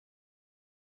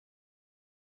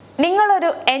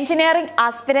നിങ്ങളൊരു engineering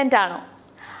aspirant ആണോ?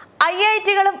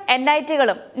 IITകളും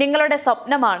NITകളും നിങ്ങളുടെ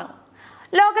സ്വപ്നമാണോ?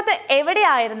 ലോകത്ത്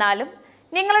എവിടെയായിരുന്നാലും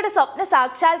നിങ്ങളുടെ സ്വപ്ന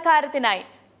സാക്ഷാത്കാരത്തിനായി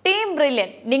ടീം ബ്രില്യൻ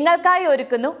നിങ്ങൾക്കായി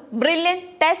ഒരുക്കുന്നു brilliant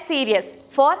test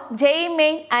series four JEE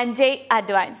Main and JEE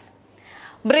Advanced.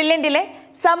 ബ്രില്യന്റിലെ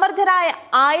സമർത്ഥരായ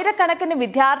ആയിരക്കണക്കിന്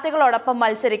വിദ്യാർത്ഥികളോടൊപ്പം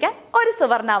മത്സരിക്കാൻ ഒരു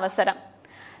സുവർണാവസരം.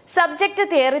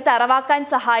 സബ്ജക്റ്റ് തിയറി തറവാക്കാൻ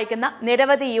സഹായിക്കുന്ന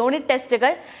നിരവധി യൂണിറ്റ്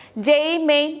ടെസ്റ്റുകൾ, JEE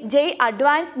Main, JEE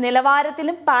Advanced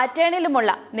നിലവാരത്തിലും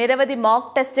പാറ്റേണിലുമുള്ള നിരവധി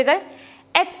മോക്ക് ടെസ്റ്റുകൾ,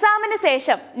 എക്സാമിന്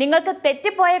ശേഷം നിങ്ങൾക്ക്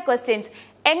തെറ്റിപ്പോയ ക്വസ്റ്റ്യൻസ്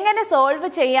എങ്ങനെ സോൾവ്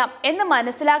ചെയ്യാം എന്ന്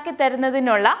മനസ്സിലാക്കി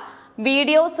തരുന്നതിനുള്ള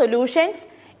video solutions,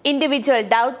 individual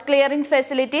doubt clearing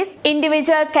facilities,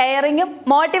 individual കെയറിംഗും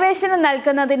മോട്ടിവേഷനും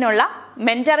നൽകുന്നതിനുള്ള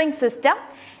മെന്ററിംഗ് സിസ്റ്റം,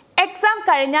 എക്സാം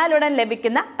കഴിഞ്ഞാലുടൻ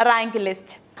ലഭിക്കുന്ന റാങ്ക്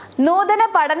ലിസ്റ്റ്. നൂതന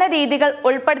പഠന രീതികൾ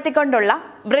ഉൾപ്പെടുത്തിക്കൊണ്ടുള്ള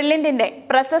ബ്രില്യന്റിന്റെ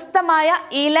പ്രശസ്തമായ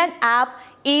ഇ-ലേൺ ആപ്പ്,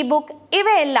 ഇ-ബുക്ക്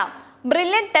ഇവയെല്ലാം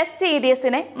ബ്രില്യൻ ടെസ്റ്റ്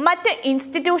സീരീസിനെ മറ്റ്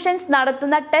ഇൻസ്റ്റിറ്റ്യൂഷൻസ്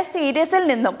നടത്തുന്ന ടെസ്റ്റ് സീരീസിൽ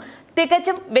നിന്നും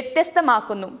തികച്ചും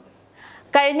വ്യത്യസ്തമാക്കുന്നു.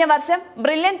 കഴിഞ്ഞ വർഷം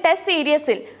ബ്രില്യൻ ടെസ്റ്റ്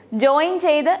സീരീസിൽ ജോയിൻ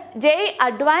ചെയ്ത് JEE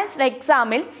അഡ്വാൻസ്ഡ്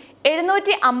എക്സാമിൽ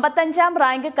 755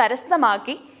 റാങ്ക്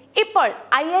കരസ്ഥമാക്കി ഇപ്പോൾ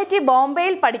IIT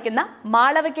ബോംബെയിൽ പഠിക്കുന്ന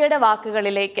മാളവികയുടെ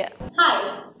വാക്കുകളിലേക്ക്. Hi,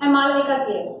 I'm Malavika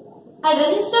CS. I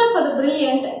registered for the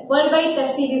Brilliant Worldwide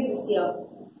Test Series this year.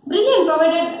 Brilliant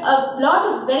provided a lot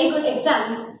of very good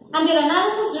exams and their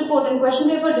analysis report and question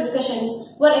paper discussions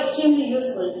were extremely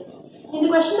useful. In the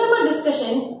question paper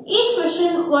discussion, each question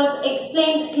was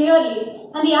explained clearly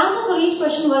and the answer for each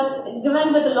question was given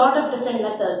with a lot of different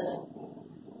methods.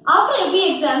 After every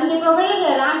exam, they provided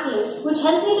a rank list which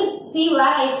helped me to see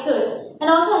where I stood and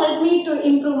also helped me to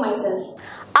improve myself.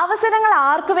 അവസരങ്ങൾ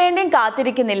ആർക്കു വേണ്ടിയും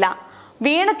കാത്തിരിക്കുന്നില്ല.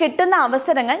 വീണ് കിട്ടുന്ന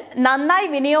അവസരങ്ങൾ നന്നായി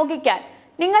വിനിയോഗിക്കാൻ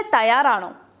നിങ്ങൾ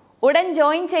തയ്യാറാണോ? ഉടൻ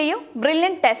ജോയിൻ ചെയ്യൂ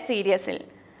ബ്രില്യൻ ടെസ്റ്റ് സീരീസിൽ.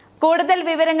 കൂടുതൽ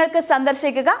വിവരങ്ങൾക്ക്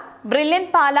സന്ദർശിക്കുക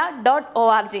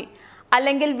brilliantpala.org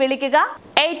അല്ലെങ്കിൽ വിളിക്കുക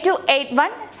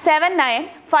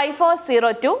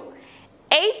 8281795402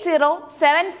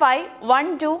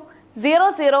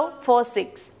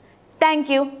 8075120046. Thank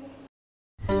you.